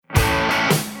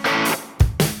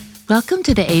Welcome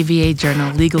to the ABA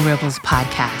Journal Legal Rebels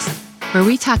podcast, where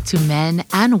we talk to men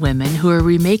and women who are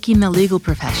remaking the legal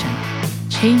profession,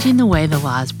 changing the way the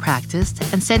law is practiced,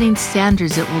 and setting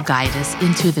standards that will guide us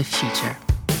into the future.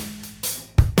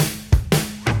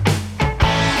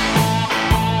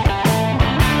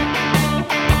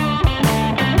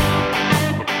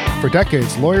 For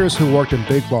decades, lawyers who worked in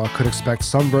BigLaw could expect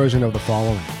some version of the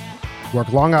following.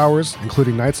 Work long hours,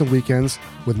 including nights and weekends,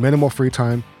 with minimal free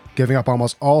time, giving up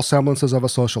almost all semblances of a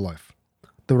social life.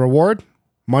 The reward?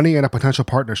 Money and a potential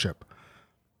partnership.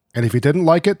 And if you didn't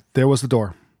like it, there was the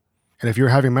door. And if you're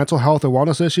having mental health or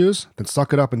wellness issues, then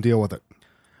suck it up and deal with it.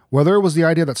 Whether it was the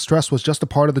idea that stress was just a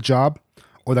part of the job,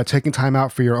 or that taking time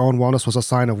out for your own wellness was a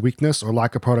sign of weakness or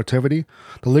lack of productivity,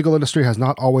 the legal industry has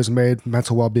not always made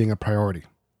mental well-being a priority.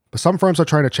 But some firms are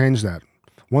trying to change that.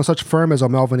 One such firm is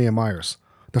O'Melveny & Myers.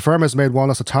 The firm has made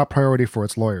wellness a top priority for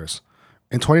its lawyers.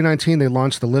 In 2019, they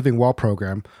launched the Living Well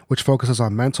program, which focuses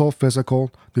on mental,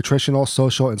 physical, nutritional,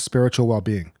 social, and spiritual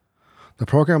well-being. The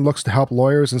program looks to help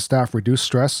lawyers and staff reduce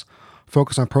stress,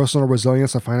 focus on personal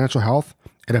resilience and financial health,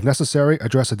 and if necessary,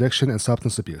 address addiction and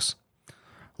substance abuse.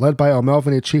 Led by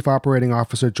O'Melveny Chief Operating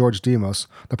Officer George Demos,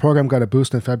 the program got a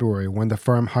boost in February when the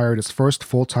firm hired its first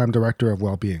full-time director of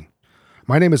well-being.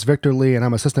 My name is Victor Lee, and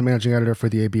I'm Assistant Managing Editor for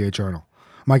the ABA Journal.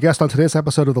 My guest on today's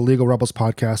episode of the Legal Rebels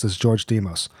podcast is George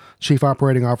Demos, Chief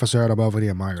Operating Officer at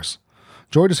O'Melveny & Myers.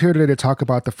 George is here today to talk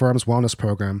about the firm's wellness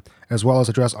program, as well as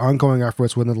address ongoing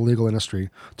efforts within the legal industry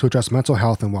to address mental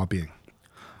health and well-being.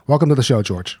 Welcome to the show,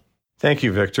 George. Thank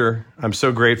you, Victor. I'm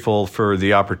so grateful for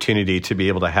the opportunity to be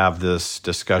able to have this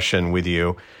discussion with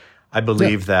you. I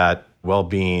believe that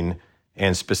well-being,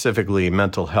 and specifically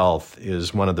mental health,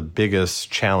 is one of the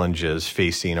biggest challenges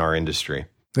facing our industry.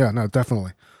 Yeah, no,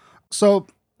 definitely. So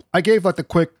I gave the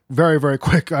quick, very, very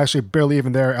quick, actually barely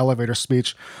even there, elevator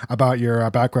speech about your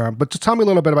background. But just tell me a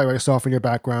little bit about yourself and your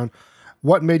background.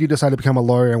 What made you decide to become a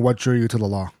lawyer and what drew you to the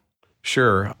law?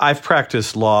 Sure. I've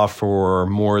practiced law for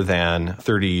more than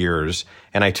 30 years,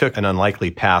 and I took an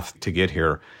unlikely path to get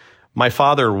here. My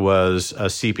father was a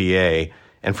CPA,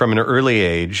 and from an early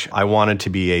age, I wanted to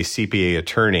be a CPA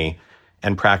attorney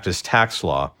and practice tax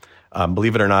law.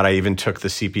 Believe it or not, I even took the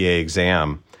CPA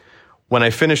exam. When I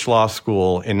finished law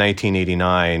school in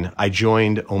 1989, I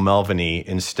joined O'Melveny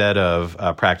instead of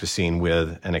practicing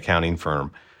with an accounting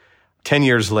firm. 10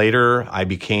 years later, I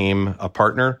became a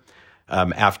partner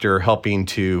after helping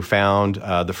to found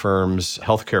the firm's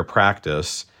healthcare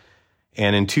practice.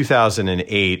 And in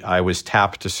 2008, I was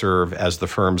tapped to serve as the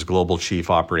firm's global chief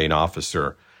operating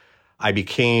officer. I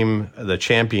became the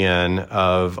champion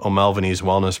of O'Melveny's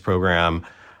wellness program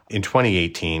in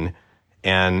 2018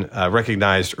 and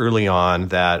recognized early on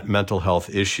that mental health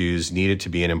issues needed to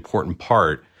be an important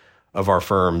part of our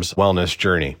firm's wellness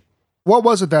journey. What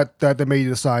was it that made you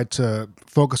decide to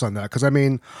focus on that? Because, I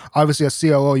mean, obviously as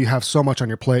COO, you have so much on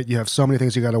your plate. You have so many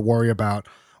things you got to worry about.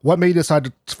 What made you decide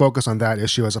to focus on that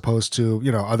issue as opposed to,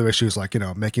 other issues like,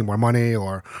 making more money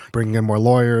or bringing in more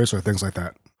lawyers or things like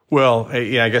that? Well,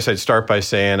 I guess I'd start by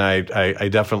saying I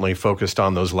definitely focused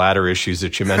on those latter issues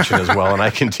that you mentioned as well, and I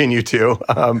continue to.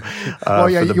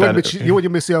 You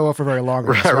wouldn't be COO for very long.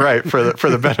 Right, for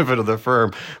the benefit of the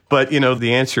firm. But,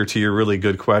 the answer to your really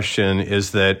good question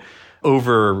is that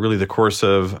over really the course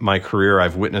of my career,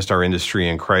 I've witnessed our industry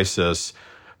in crisis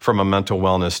from a mental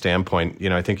wellness standpoint.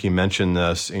 I think you mentioned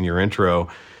this in your intro.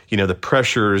 The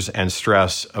pressures and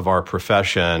stress of our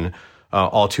profession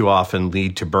all too often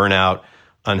lead to burnout,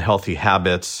 unhealthy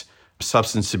habits,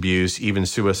 substance abuse, even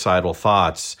suicidal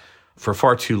thoughts. For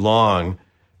far too long,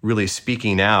 really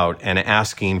speaking out and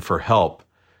asking for help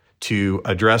to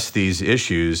address these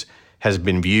issues has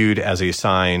been viewed as a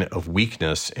sign of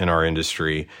weakness in our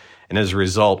industry. And as a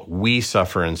result, we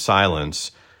suffer in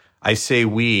silence. I say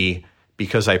we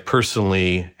because I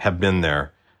personally have been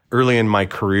there. Early in my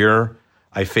career,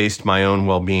 I faced my own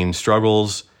well-being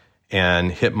struggles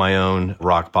and hit my own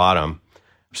rock bottom.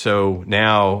 So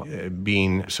now,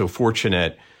 being so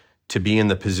fortunate to be in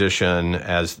the position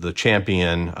as the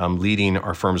champion leading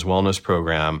our firm's wellness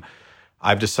program,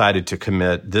 I've decided to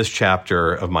commit this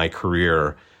chapter of my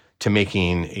career to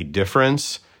making a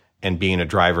difference and being a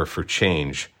driver for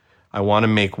change. I want to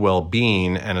make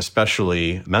well-being, and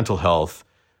especially mental health,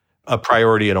 a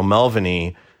priority at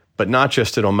O'Melveny, but not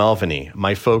just at O'Melveny.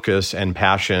 My focus and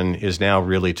passion is now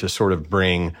really to sort of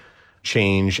bring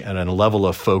change and a level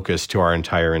of focus to our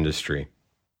entire industry.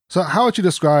 So how would you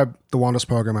describe the wellness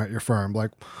program at your firm?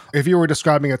 Like, if you were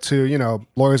describing it to,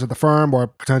 lawyers at the firm or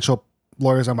potential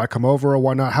lawyers that might come over or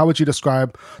whatnot, how would you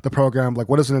describe the program? Like,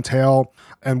 what does it entail?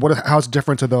 And how is it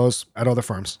different to those at other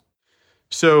firms?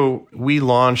 So we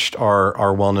launched our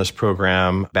wellness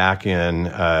program back in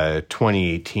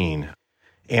 2018.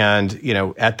 And,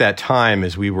 at that time,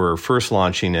 as we were first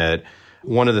launching it,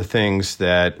 one of the things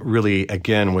that really,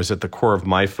 again, was at the core of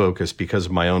my focus because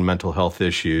of my own mental health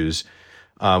issues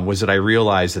was that I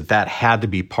realized that had to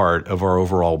be part of our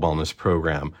overall wellness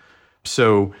program.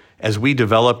 So as we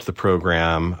developed the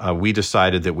program, we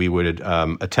decided that we would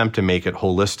attempt to make it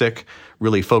holistic,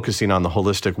 really focusing on the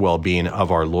holistic well-being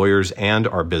of our lawyers and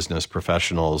our business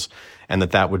professionals, and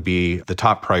that would be the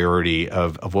top priority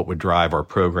of what would drive our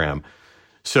program.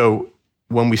 So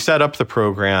when we set up the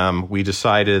program, we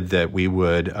decided that we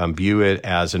would view it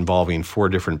as involving 4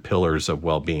 different pillars of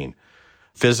well-being.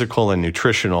 Physical and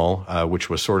nutritional, which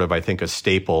was sort of, I think, a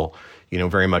staple,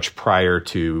 very much prior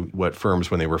to what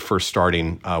firms when they were first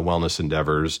starting wellness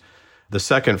endeavors. The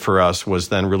second for us was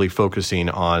then really focusing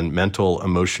on mental,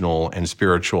 emotional, and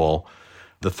spiritual.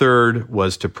 The third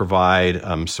was to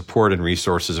provide support and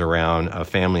resources around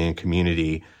family and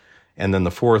community. And then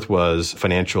the fourth was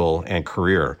financial and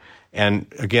career. And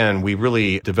again, we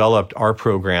really developed our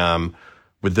program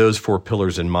with those 4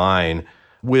 pillars in mind,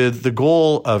 with the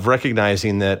goal of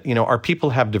recognizing that, our people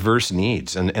have diverse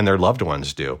needs and their loved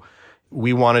ones do.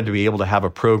 We wanted to be able to have a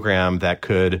program that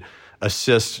could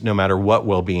assist no matter what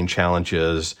well-being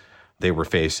challenges they were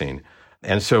facing.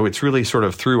 And so it's really sort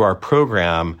of through our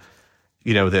program,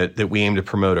 that we aim to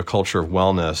promote a culture of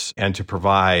wellness and to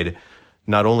provide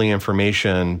not only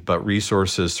information, but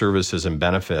resources, services, and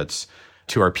benefits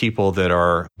to our people that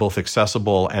are both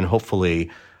accessible and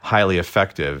hopefully highly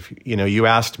effective. You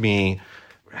asked me,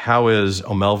 how is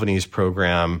O'Melveny's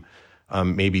program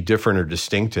maybe different or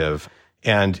distinctive?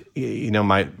 And,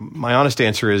 my honest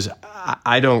answer is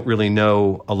I don't really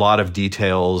know a lot of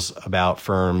details about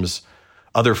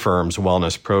other firms'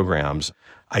 wellness programs.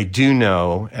 I do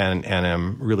know, and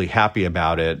I'm really happy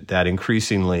about it, that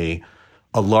increasingly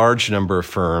a large number of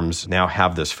firms now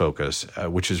have this focus,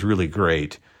 which is really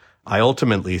great. I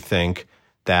ultimately think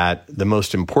that the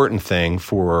most important thing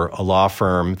for a law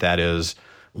firm that is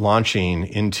launching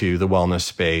into the wellness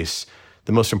space,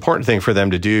 the most important thing for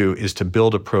them to do is to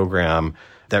build a program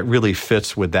that really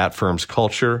fits with that firm's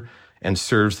culture and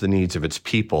serves the needs of its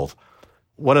people.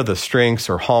 One of the strengths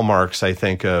or hallmarks, I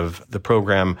think, of the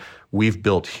program we've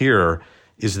built here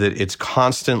is that it's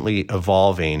constantly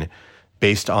evolving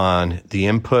based on the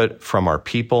input from our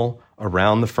people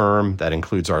around the firm. That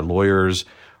includes our lawyers,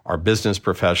 our business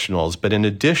professionals. But in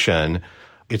addition,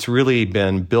 it's really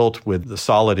been built with the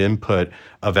solid input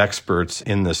of experts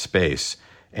in this space.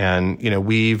 And,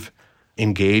 we've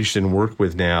engaged and worked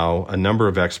with now a number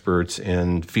of experts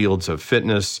in fields of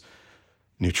fitness,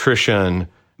 nutrition,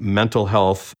 mental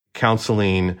health,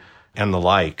 counseling, and the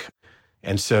like.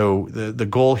 And so the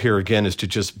goal here, again, is to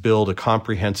just build a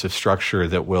comprehensive structure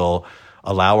that will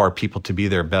allow our people to be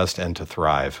their best and to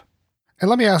thrive. And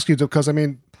let me ask you, because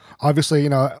obviously,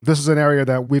 this is an area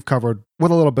that we've covered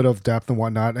with a little bit of depth and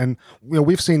whatnot. And,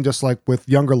 we've seen just like with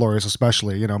younger lawyers,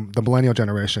 especially, the millennial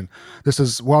generation,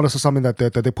 wellness is something that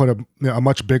they put a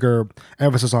much bigger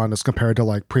emphasis on as compared to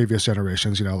like previous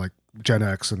generations, like Gen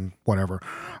X and whatever.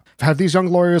 Have these young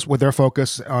lawyers, with their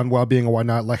focus on well-being and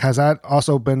whatnot, like, has that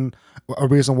also been a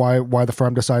reason why the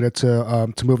firm decided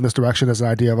to move in this direction, as an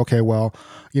idea of, okay, well,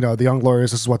 the young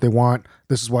lawyers, this is what they want,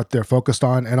 this is what they're focused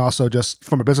on, and also just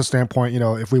from a business standpoint,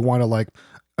 if we want to like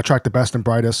attract the best and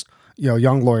brightest,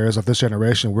 young lawyers of this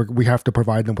generation, we have to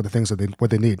provide them with the things that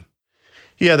they need.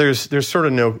 Yeah, there's sort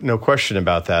of no question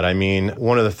about that. I mean,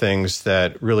 one of the things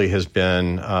that really has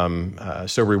been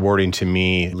so rewarding to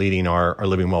me leading our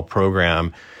Living Well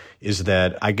program is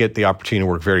that I get the opportunity to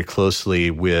work very closely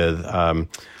with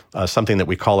something that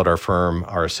we call at our firm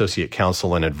our Associate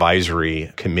Counsel and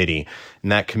Advisory Committee.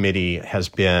 And that committee has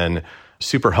been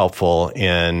super helpful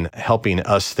in helping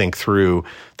us think through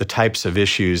the types of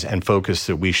issues and focus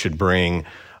that we should bring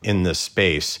in this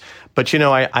space. But,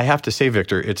 I have to say,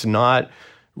 Victor, it's not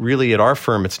really at our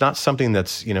firm, it's not something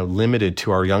that's, limited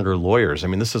to our younger lawyers. I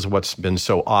mean, this is what's been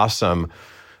so awesome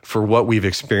for what we've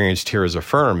experienced here as a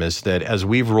firm, is that as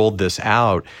we've rolled this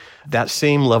out, that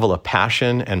same level of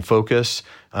passion and focus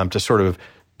to sort of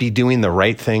be doing the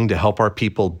right thing to help our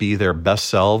people be their best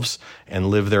selves and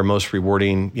live their most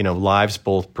rewarding, lives,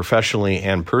 both professionally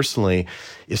and personally,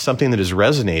 is something that has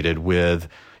resonated with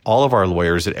all of our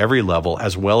lawyers at every level,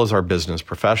 as well as our business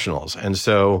professionals. And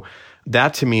so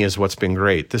that to me is what's been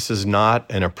great. This is not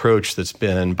an approach that's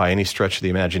been, by any stretch of the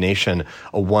imagination,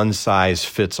 a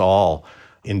one-size-fits-all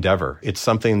endeavor. It's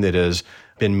something that has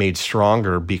been made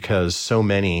stronger because so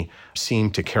many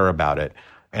seem to care about it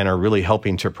and are really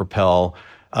helping to propel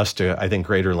us to, I think,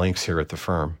 greater lengths here at the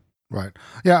firm. Right.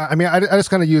 Yeah. I mean, I just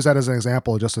kind of use that as an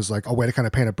example, just as like a way to kind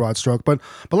of paint a broad stroke. But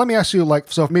let me ask you, like,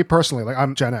 so for me personally, like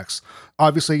I'm Gen X.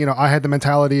 Obviously, you know, I had the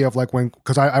mentality of like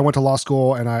because I went to law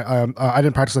school and I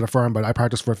didn't practice at a firm, but I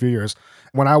practiced for a few years.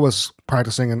 When I was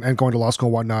practicing and going to law school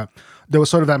and whatnot, there was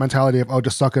sort of that mentality of, oh,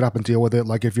 just suck it up and deal with it.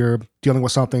 Like if you're dealing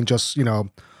with something, just, you know,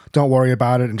 don't worry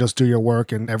about it and just do your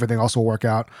work and everything else will work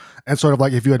out. And sort of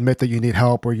like if you admit that you need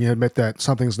help or you admit that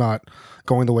something's not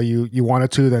going the way you want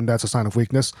it to, then that's a sign of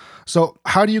weakness. So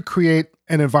how do you create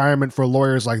an environment for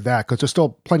lawyers like that? Because there's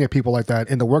still plenty of people like that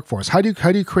in the workforce. How do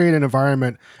you create an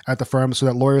environment at the firm so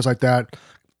that lawyers like that,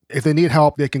 if they need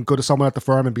help, they can go to someone at the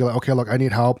firm and be like, okay, look, I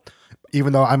need help.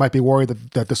 Even though I might be worried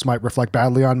that this might reflect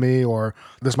badly on me or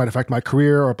this might affect my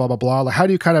career or blah, blah, blah. Like, how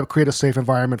do you kind of create a safe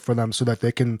environment for them so that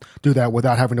they can do that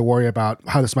without having to worry about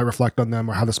how this might reflect on them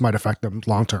or how this might affect them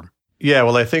long term? Yeah,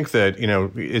 well, I think that, you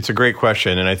know, it's a great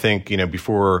question. And I think, you know,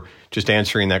 before just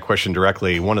answering that question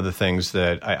directly, one of the things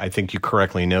that I think you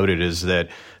correctly noted is that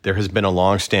there has been a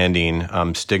longstanding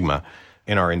stigma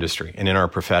in our industry and in our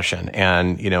profession.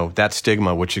 And, you know, that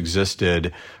stigma, which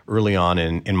existed early on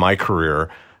in my career,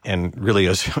 and really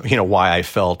is, you know, why I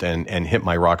felt and hit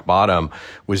my rock bottom,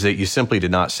 was that you simply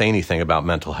did not say anything about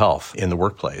mental health in the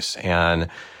workplace. And,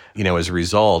 you know, as a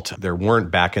result, there weren't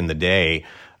back in the day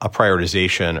a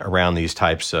prioritization around these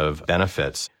types of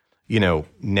benefits. You know,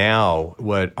 now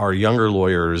what our younger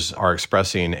lawyers are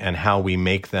expressing and how we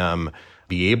make them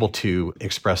be able to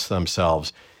express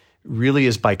themselves really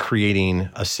is by creating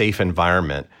a safe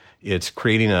environment. It's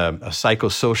creating a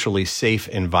psychosocially safe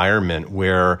environment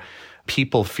where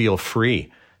people feel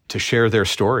free to share their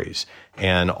stories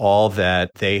and all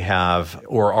that they have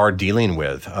or are dealing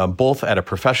with, both at a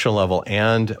professional level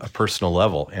and a personal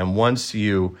level. And once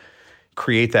you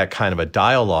create that kind of a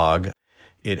dialogue,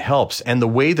 it helps. And the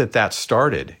way that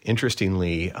started,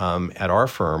 interestingly, at our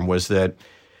firm was that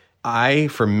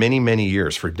for many, many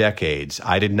years, for decades,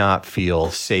 I did not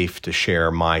feel safe to share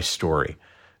my story,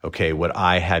 okay, what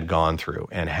I had gone through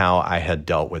and how I had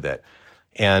dealt with it.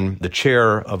 And the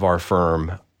chair of our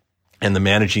firm and the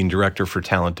managing director for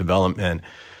talent development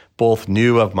both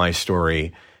knew of my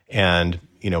story and,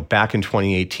 you know, back in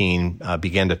 2018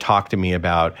 began to talk to me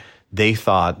about they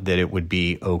thought that it would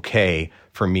be okay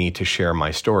for me to share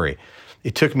my story.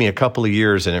 It took me a couple of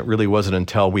years, and it really wasn't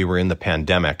until we were in the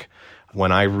pandemic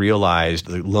when I realized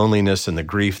the loneliness and the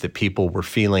grief that people were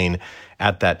feeling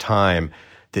at that time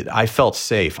that I felt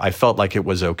safe. I felt like it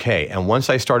was okay. And once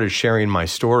I started sharing my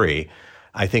story,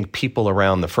 I think people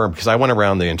around the firm, because I went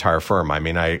around the entire firm. I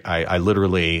mean, I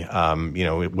literally, you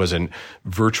know, it was in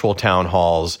virtual town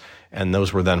halls, and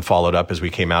those were then followed up as we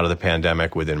came out of the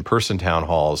pandemic with in-person town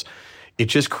halls. It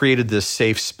just created this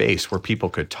safe space where people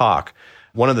could talk.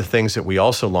 One of the things that we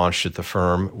also launched at the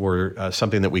firm were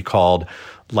something that we called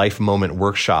life moment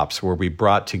workshops, where we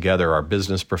brought together our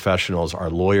business professionals, our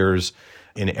lawyers,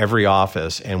 in every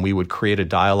office, and we would create a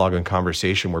dialogue and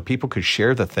conversation where people could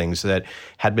share the things that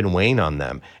had been weighing on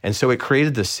them. And so it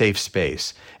created this safe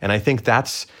space. And I think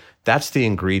that's the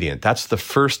ingredient. That's the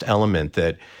first element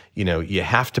that, you know, you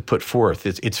have to put forth.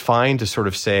 It's fine to sort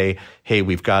of say, hey,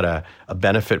 we've got a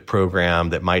benefit program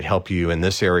that might help you in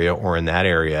this area or in that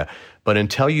area. But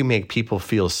until you make people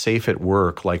feel safe at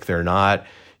work, like they're not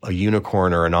a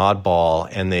unicorn or an oddball,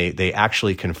 and they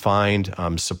actually can find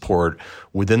support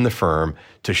within the firm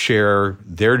to share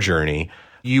their journey,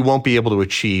 you won't be able to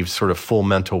achieve sort of full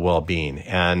mental well-being.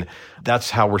 And that's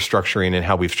how we're structuring and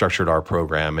how we've structured our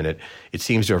program. And it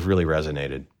seems to have really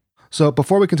resonated. So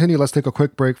before we continue, let's take a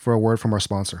quick break for a word from our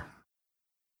sponsor.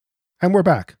 And we're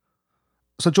back.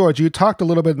 So George, you talked a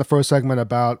little bit in the first segment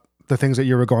about the things that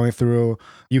you were going through,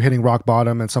 you hitting rock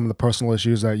bottom, and some of the personal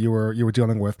issues that you were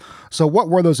dealing with. So what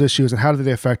were those issues, and how did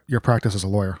they affect your practice as a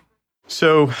lawyer?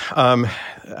 So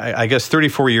I guess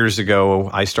 34 years ago,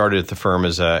 I started at the firm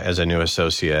as a new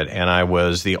associate, and I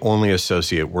was the only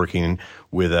associate working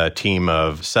with a team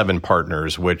of 7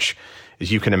 partners, which, as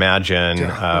you can imagine,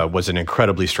 was an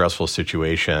incredibly stressful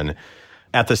situation.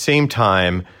 At the same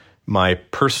time, my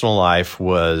personal life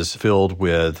was filled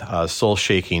with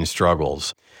soul-shaking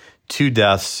struggles. 2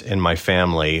 deaths in my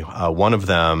family, one of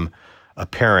them a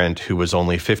parent who was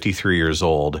only 53 years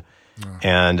old,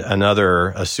 and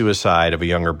another a suicide of a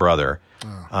younger brother.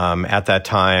 At that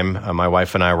time, my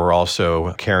wife and I were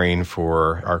also caring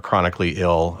for our chronically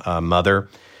ill mother,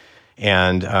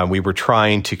 and we were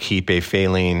trying to keep a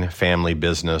failing family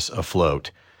business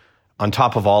afloat. On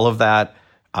top of all of that,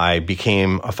 I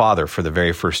became a father for the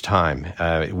very first time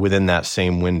within that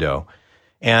same window.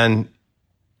 And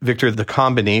Victor, the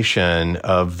combination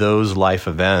of those life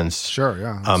events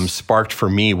sparked for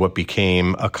me what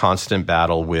became a constant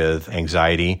battle with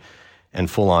anxiety and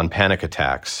full-on panic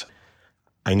attacks.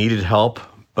 I needed help,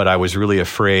 but I was really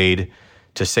afraid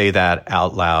to say that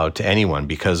out loud to anyone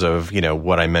because of,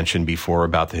 what I mentioned before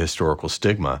about the historical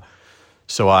stigma.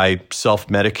 So I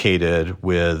self-medicated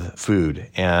with food,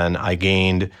 and I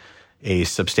gained a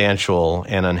substantial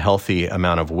and unhealthy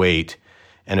amount of weight,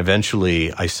 and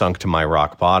eventually I sunk to my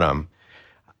rock bottom.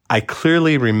 I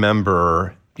clearly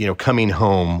remember, coming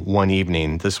home one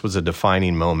evening. This was a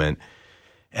defining moment,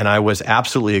 and I was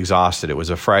absolutely exhausted. It was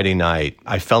a Friday night.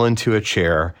 I fell into a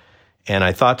chair, and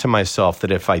I thought to myself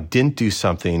that if I didn't do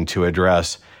something to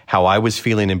address how I was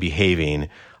feeling and behaving,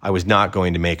 I was not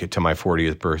going to make it to my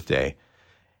 40th birthday.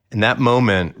 And that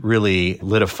moment really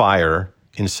lit a fire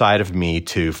inside of me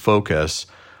to focus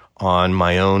on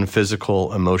my own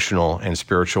physical, emotional, and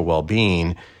spiritual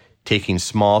well-being, taking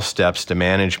small steps to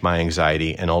manage my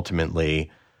anxiety and ultimately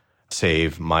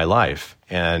save my life.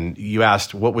 And you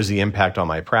asked, what was the impact on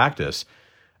my practice?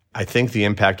 I think the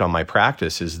impact on my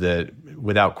practice is that,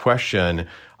 without question,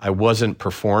 I wasn't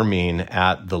performing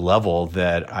at the level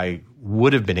that I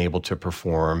would have been able to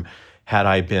perform had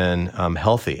I been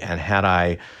healthy and had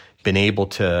I been able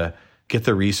to get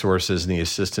the resources and the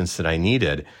assistance that I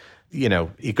needed.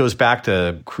 It goes back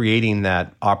to creating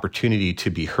that opportunity to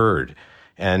be heard.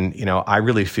 And, I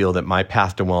really feel that my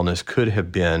path to wellness could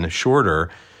have been shorter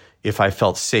if I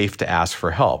felt safe to ask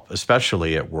for help,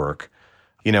 especially at work.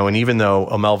 And even though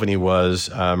O'Melveny was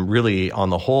really, on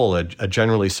the whole, a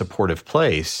generally supportive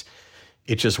place,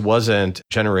 it just wasn't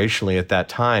generationally at that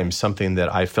time something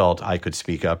that I felt I could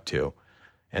speak up to.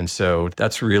 And so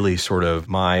that's really sort of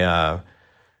my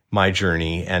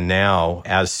journey. And now,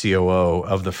 as COO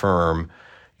of the firm,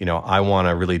 I want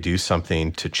to really do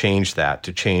something to change that,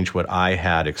 to change what I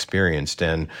had experienced.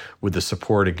 And with the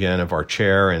support, again, of our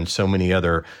chair and so many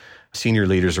other senior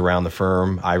leaders around the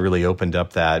firm, I really opened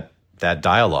up that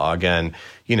dialogue. And,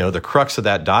 the crux of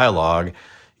that dialogue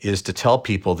is to tell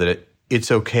people that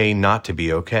it's okay not to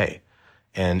be okay.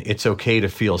 And it's okay to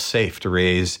feel safe to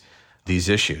raise these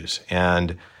issues.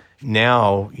 And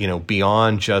now,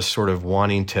 beyond just sort of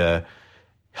wanting to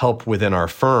help within our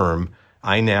firm,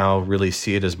 I now really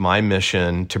see it as my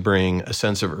mission to bring a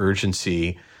sense of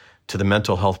urgency to the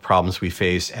mental health problems we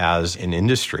face as an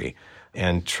industry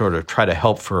and sort of try to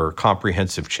help for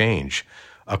comprehensive change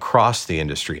across the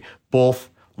industry, both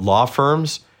law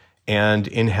firms and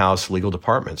in-house legal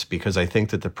departments, because I think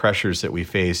that the pressures that we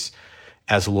face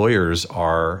as lawyers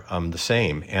are the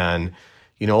same. And,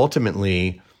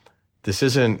 ultimately, this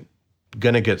isn't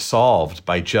going to get solved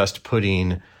by just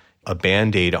putting a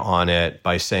Band-Aid on it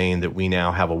by saying that we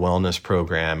now have a wellness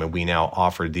program and we now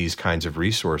offer these kinds of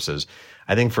resources.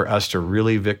 I think for us to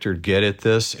really, Victor, get at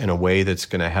this in a way that's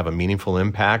going to have a meaningful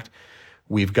impact,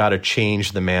 we've got to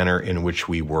change the manner in which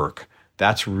we work.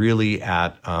 That's really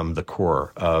at the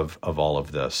core of all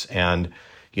of this. And,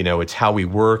 it's how we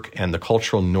work and the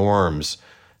cultural norms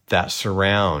that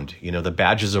surround, the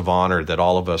badges of honor that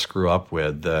all of us grew up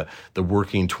with, the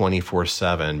working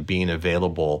 24/7, being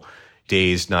available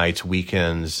days, nights,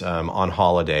 weekends, on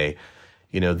holiday.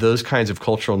 Those kinds of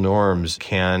cultural norms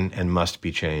can and must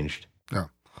be changed. Yeah.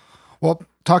 Well,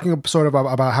 talking sort of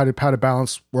about how to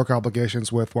balance work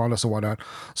obligations with wellness and whatnot.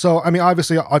 So,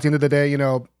 obviously, at the end of the day,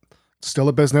 still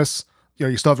a business.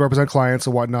 You still have to represent clients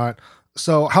and whatnot.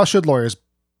 So how should lawyers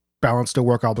balance their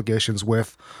work obligations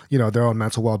with, their own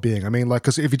mental well-being?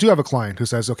 Because if you do have a client who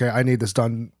says, okay, I need this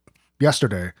done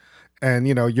yesterday, and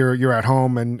you're at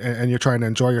home and you're trying to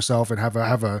enjoy yourself and have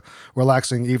a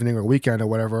relaxing evening or weekend or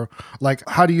whatever,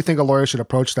 how do you think a lawyer should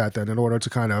approach that then in order to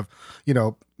kind of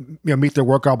meet their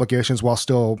work obligations while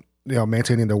still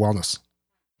maintaining their wellness?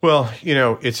 Well,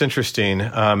 it's interesting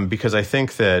because I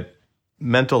think that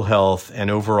mental health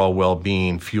and overall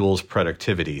well-being fuels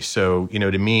productivity. So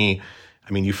to me,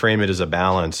 you frame it as a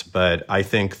balance, but I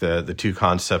think the two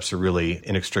concepts are really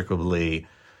inextricably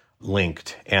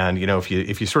linked. And, if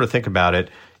you sort of think about it,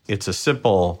 it's a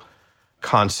simple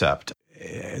concept.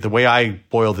 The way I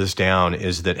boil this down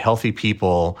is that healthy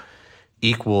people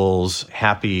equals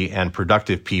happy and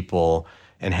productive people,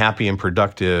 and happy and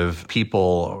productive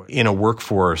people in a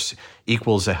workforce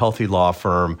equals a healthy law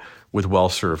firm with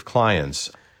well-served clients.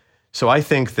 So I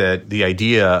think that the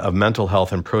idea of mental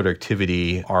health and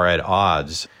productivity are at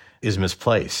odds is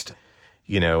misplaced,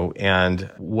 and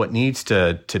what needs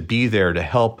to be there to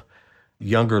help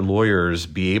younger lawyers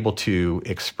be able to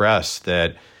express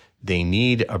that they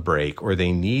need a break or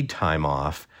they need time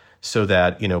off so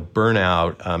that,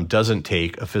 burnout doesn't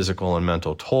take a physical and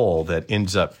mental toll that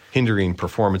ends up hindering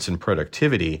performance and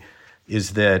productivity,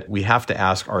 is that we have to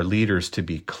ask our leaders to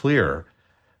be clear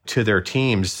to their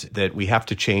teams that we have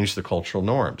to change the cultural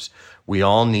norms. We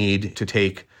all need to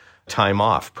take time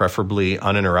off, preferably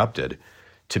uninterrupted,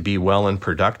 to be well and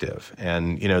productive.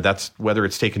 And, that's whether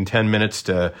it's taking 10 minutes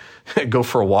to go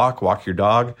for a walk your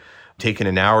dog, taking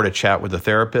an hour to chat with a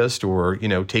therapist, or,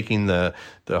 taking the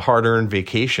hard-earned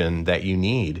vacation that you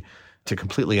need to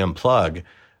completely unplug.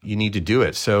 You need to do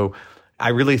it. So I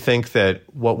really think that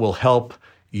what will help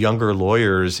younger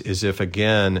lawyers is if,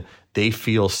 again, they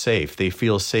feel safe. They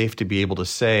feel safe to be able to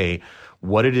say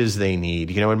what it is they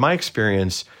need. In my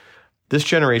experience, this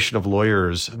generation of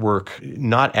lawyers work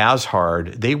not as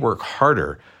hard. They work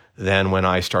harder than when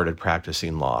I started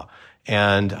practicing law.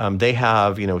 And they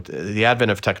have, the advent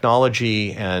of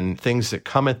technology and things that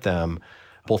come at them,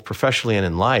 both professionally and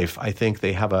in life. I think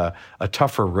they have a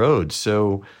tougher road.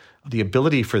 So the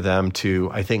ability for them to,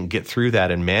 I think, get through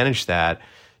that and manage that,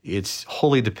 it's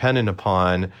wholly dependent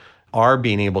upon our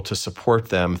being able to support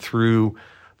them through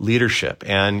leadership.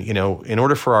 And, in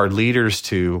order for our leaders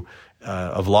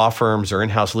of law firms or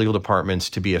in-house legal departments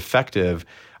to be effective,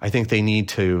 I think they need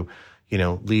to,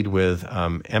 lead with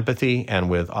empathy and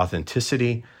with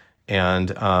authenticity. And,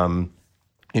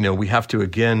 we have to,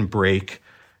 again, break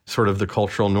sort of the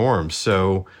cultural norms.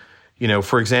 So,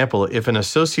 for example, if an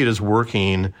associate is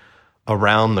working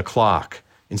around the clock,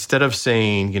 instead of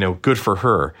saying, good for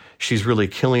her, she's really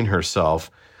killing herself,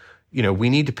 we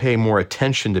need to pay more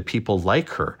attention to people like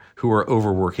her who are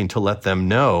overworking to let them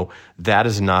know that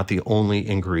is not the only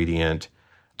ingredient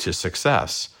to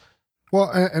success. Well,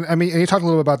 and you talked a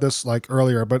little bit about this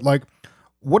earlier, but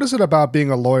what is it about being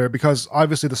a lawyer? Because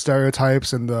obviously the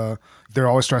stereotypes and they're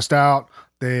always stressed out.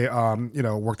 They,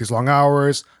 work these long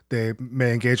hours. They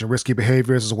may engage in risky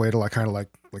behaviors as a way to kind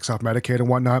of self-medicate and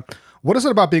whatnot. What is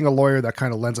it about being a lawyer that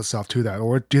kind of lends itself to that?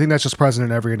 Or do you think that's just present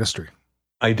in every industry?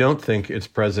 I don't think it's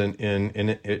present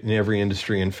in every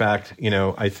industry. In fact,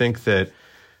 I think that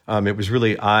it was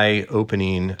really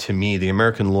eye-opening to me. The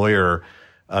American Lawyer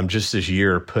just this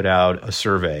year put out a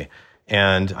survey,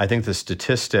 and I think the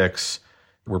statistics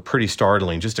were pretty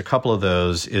startling. Just a couple of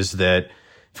those is that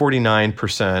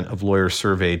 49% of lawyers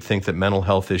surveyed think that mental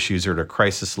health issues are at a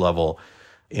crisis level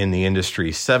in the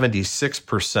industry.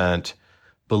 76%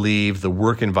 believe the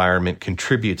work environment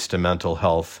contributes to mental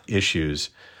health issues.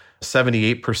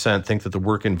 78% think that the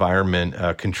work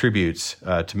environment contributes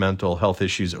to mental health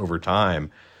issues over time.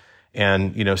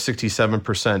 And,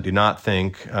 67% do not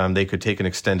think they could take an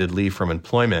extended leave from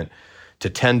employment to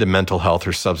tend to mental health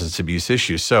or substance abuse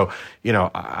issues. So,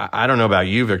 I don't know about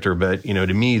you, Victor, but,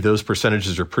 to me, those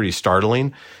percentages are pretty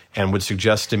startling and would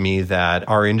suggest to me that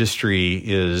our industry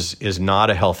is not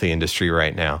a healthy industry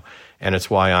right now. And it's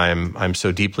why I'm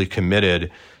so deeply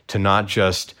committed to not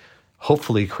just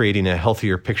hopefully creating a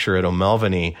healthier picture at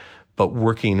O'Melveny, but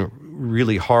working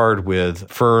really hard with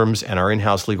firms and our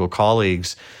in-house legal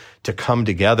colleagues to come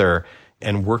together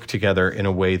and work together in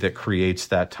a way that creates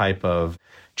that type of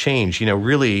change.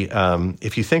 Really,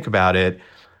 if you think about it,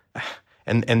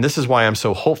 and this is why I'm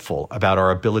so hopeful about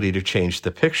our ability to change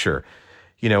the picture.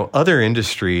 Other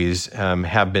industries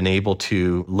have been able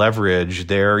to leverage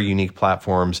their unique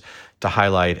platforms to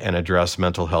highlight and address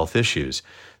mental health issues.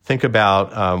 Think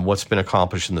about what's been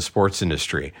accomplished in the sports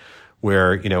industry,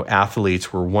 where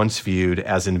athletes were once viewed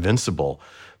as invincible,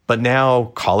 but now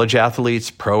college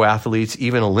athletes, pro athletes,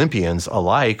 even Olympians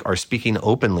alike are speaking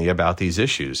openly about these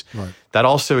issues. Right. That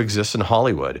also exists in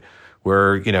Hollywood,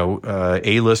 where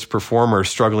A-list performers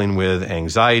struggling with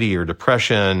anxiety or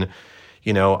depression,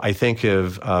 I think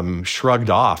have shrugged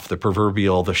off the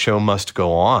proverbial "the show must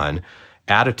go on"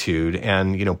 attitude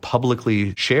and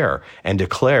publicly share and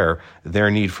declare their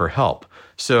need for help.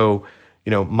 So,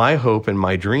 my hope and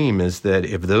my dream is that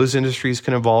if those industries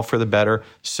can evolve for the better,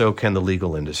 so can the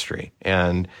legal industry.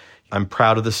 And I'm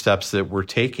proud of the steps that we're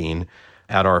taking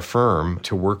at our firm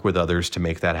to work with others to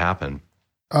make that happen.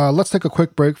 Let's take a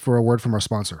quick break for a word from our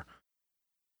sponsor.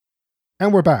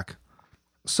 And we're back.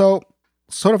 So,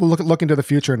 sort of looking to the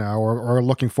future now, or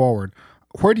looking forward,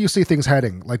 where do you see things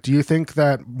heading? Do you think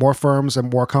that more firms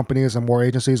and more companies and more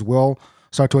agencies will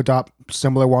start to adopt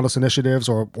similar wellness initiatives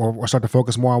or start to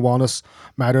focus more on wellness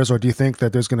matters? Or do you think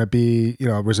that there's going to be,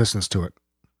 resistance to it?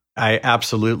 I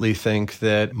absolutely think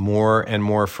that more and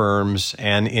more firms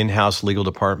and in-house legal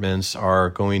departments are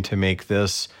going to make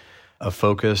this a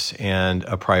focus and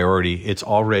a priority. It's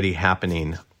already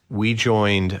happening. We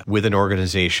joined with an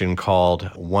organization called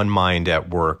One Mind at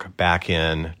Work back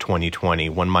in 2020.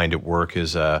 One Mind at Work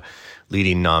is a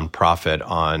leading nonprofit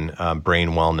on brain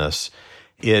wellness.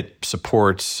 It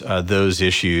supports those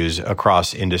issues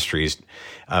across industries.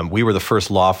 We were the first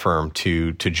law firm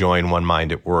to join One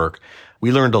Mind at Work.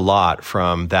 We learned a lot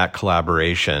from that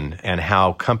collaboration and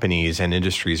how companies and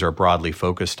industries are broadly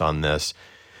focused on this.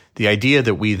 The idea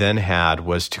that we then had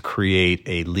was to create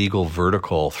a legal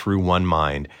vertical through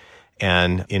OneMind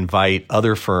and invite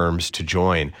other firms to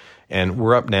join. And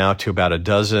we're up now to about a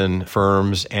dozen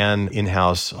firms and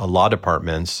in-house law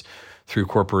departments through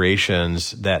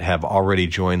corporations that have already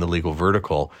joined the legal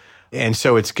vertical. And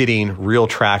so it's getting real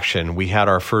traction. We had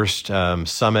our first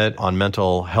summit on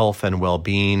mental health and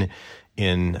well-being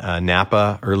in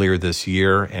Napa earlier this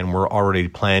year, and we're already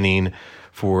planning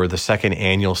for the second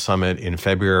annual summit in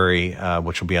February,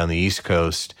 which will be on the East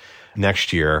Coast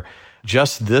next year.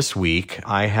 Just this week,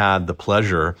 I had the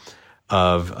pleasure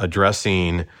of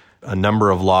addressing a number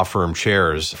of law firm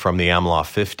chairs from the AmLaw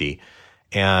 50.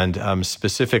 And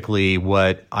specifically,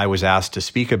 what I was asked to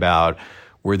speak about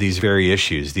were these very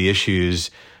issues, the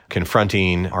issues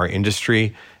confronting our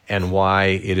industry and why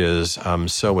it is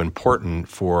so important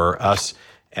for us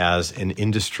as an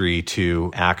industry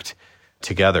to act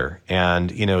together.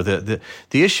 And, the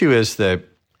issue is that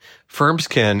firms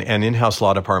can and in-house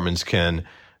law departments can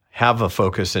have a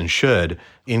focus and should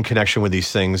in connection with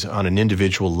these things on an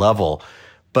individual level.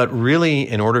 But really,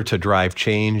 in order to drive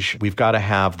change, we've got to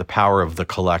have the power of the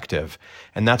collective.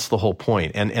 And that's the whole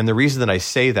point. And the reason that I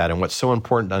say that and what's so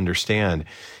important to understand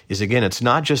is, again, it's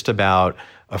not just about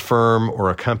a firm or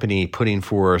a company putting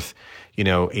forth,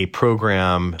 a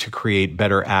program to create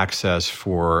better access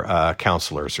for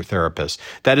counselors or therapists.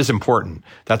 That is important.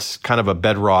 That's kind of a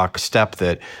bedrock step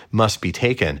that must be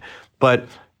taken. But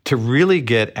to really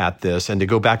get at this and to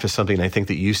go back to something I think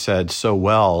that you said so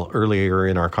well earlier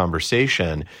in our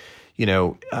conversation,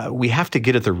 we have to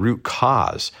get at the root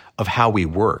cause of how we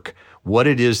work, what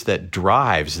it is that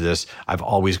drives this I've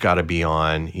always got to be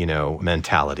on,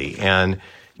 mentality. And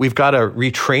we've got to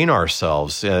retrain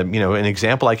ourselves. An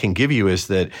example I can give you is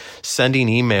that sending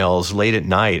emails late at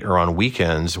night or on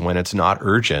weekends when it's not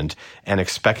urgent and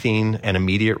expecting an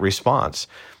immediate response.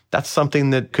 That's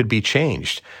something that could be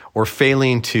changed, or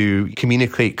failing to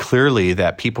communicate clearly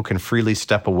that people can freely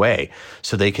step away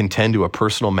so they can tend to a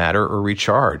personal matter or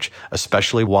recharge,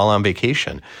 especially while on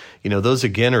vacation. Those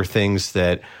again are things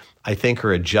that I think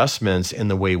are adjustments in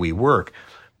the way we work.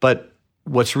 But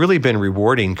what's really been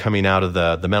rewarding coming out of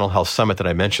the mental health summit that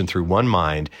I mentioned through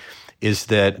OneMind is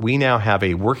that we now have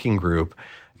a working group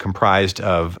comprised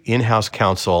of in-house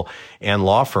counsel and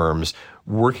law firms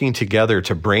working together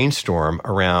to brainstorm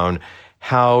around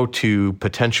how to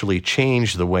potentially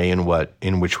change the way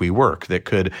in which we work that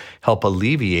could help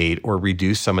alleviate or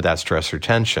reduce some of that stress or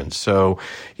tension. So,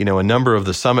 a number of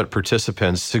the summit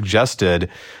participants suggested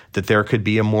that there could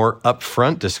be a more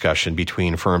upfront discussion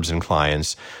between firms and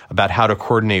clients about how to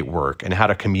coordinate work and how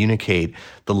to communicate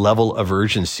the level of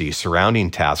urgency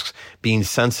surrounding tasks, being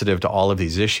sensitive to all of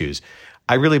these issues.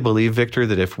 I really believe, Victor,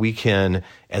 that if we can,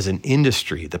 as an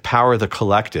industry, the power of the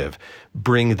collective,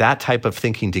 bring that type of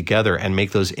thinking together and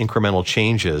make those incremental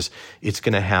changes, it's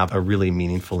going to have a really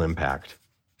meaningful impact.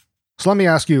 So let me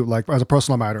ask you, as a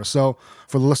personal matter. So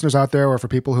for the listeners out there or for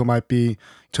people who might be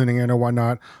tuning in or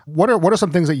whatnot, what are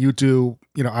some things that you do,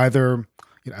 either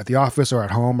at the office or at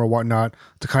home or whatnot,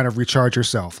 to kind of recharge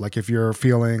yourself? Like if you're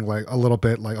feeling a little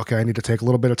bit okay, I need to take a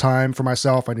little bit of time for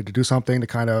myself, I need to do something to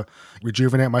kind of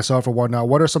rejuvenate myself or whatnot.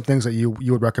 What are some things that you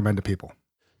would recommend to people?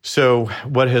 So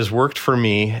what has worked for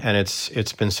me, and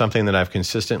it's been something that I've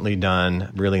consistently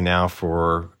done really now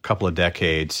for a couple of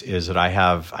decades, is that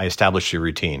I established a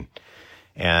routine.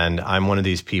 And I'm one of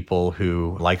these people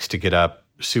who likes to get up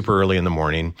super early in the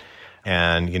morning.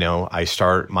 And, I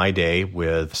start my day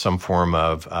with some form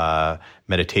of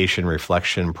meditation,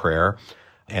 reflection, prayer.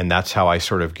 And that's how I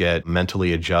sort of get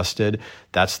mentally adjusted.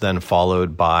 That's then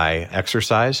followed by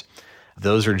exercise.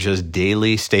 Those are just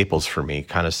daily staples for me,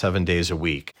 kind of 7 days a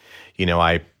week.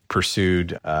 I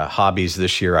pursued hobbies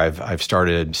this year. I've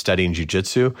started studying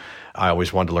jiu-jitsu. I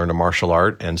always wanted to learn a martial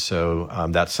art. And so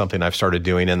that's something I've started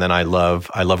doing. And then I love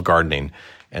gardening.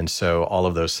 And so all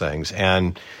of those things.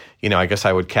 And I guess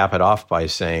I would cap it off by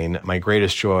saying my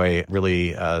greatest joy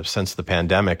really since the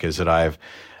pandemic is that I've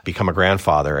become a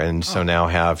grandfather. And so now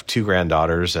have 2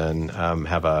 granddaughters and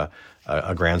have a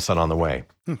grandson on the way.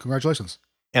 Congratulations.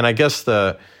 And I guess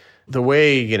the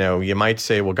way, you might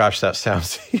say, well, gosh, that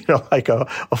sounds, like a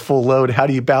full load. How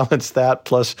do you balance that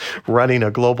plus running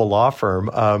a global law firm?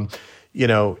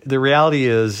 The reality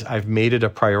is I've made it a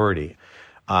priority.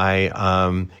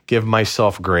 I give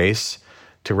myself grace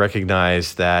to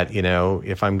recognize that,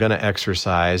 if I'm going to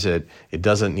exercise, it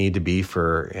doesn't need to be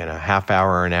for a half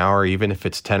hour or an hour, even if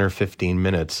it's 10 or 15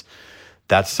 minutes.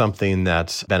 That's something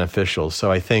that's beneficial.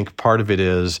 So I think part of it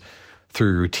is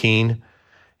through routine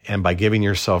and by giving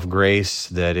yourself grace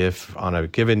that if on a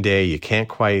given day you can't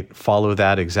quite follow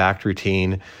that exact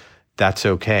routine, that's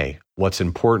okay. What's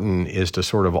important is to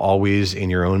sort of always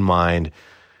in your own mind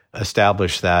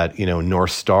establish that, North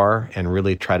Star and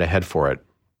really try to head for it.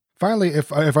 Finally,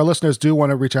 if our listeners do want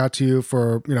to reach out to you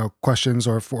for, questions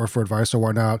or for advice or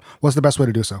whatnot, what's the best way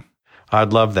to do so?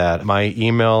 I'd love that. My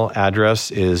email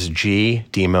address is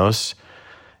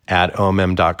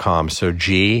gdemos@omm.com. So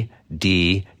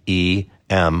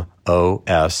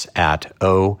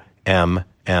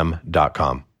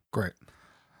gdemos@omm.com. Great.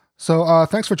 So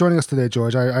thanks for joining us today,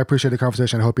 George. I appreciate the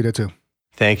conversation. I hope you did too.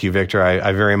 Thank you, Victor.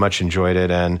 I very much enjoyed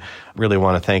it and really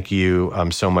want to thank you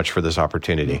so much for this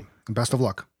opportunity. And best of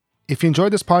luck. If you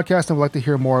enjoyed this podcast and would like to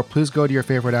hear more, please go to your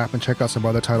favorite app and check out some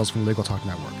other titles from the Legal Talk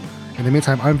Network. In the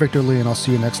meantime, I'm Victor Lee, and I'll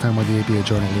see you next time on the ABA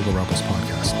Journal Legal Rebels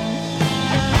podcast.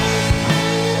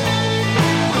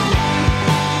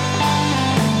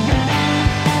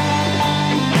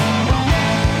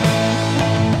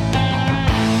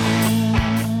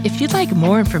 If you'd like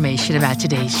more information about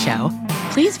today's show,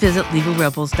 please visit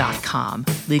LegalRebels.com,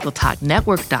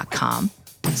 LegalTalkNetwork.com,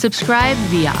 subscribe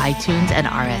via iTunes and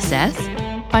RSS,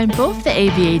 find both the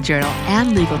ABA Journal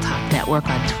and Legal Talk Network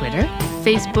on Twitter,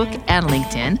 Facebook, and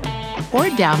LinkedIn, or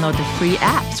download the free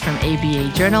apps from ABA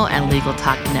Journal and Legal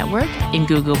Talk Network in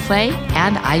Google Play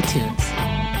and iTunes.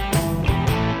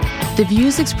 The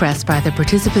views expressed by the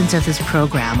participants of this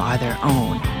program are their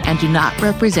own and do not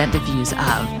represent the views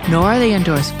of, nor are they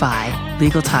endorsed by,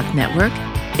 Legal Talk Network,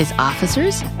 its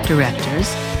officers,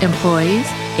 directors, employees,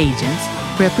 agents,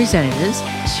 representatives,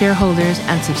 shareholders,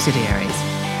 and subsidiaries.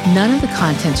 None of the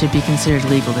content should be considered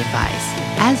legal advice.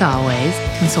 As always,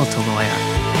 consult a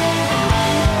lawyer.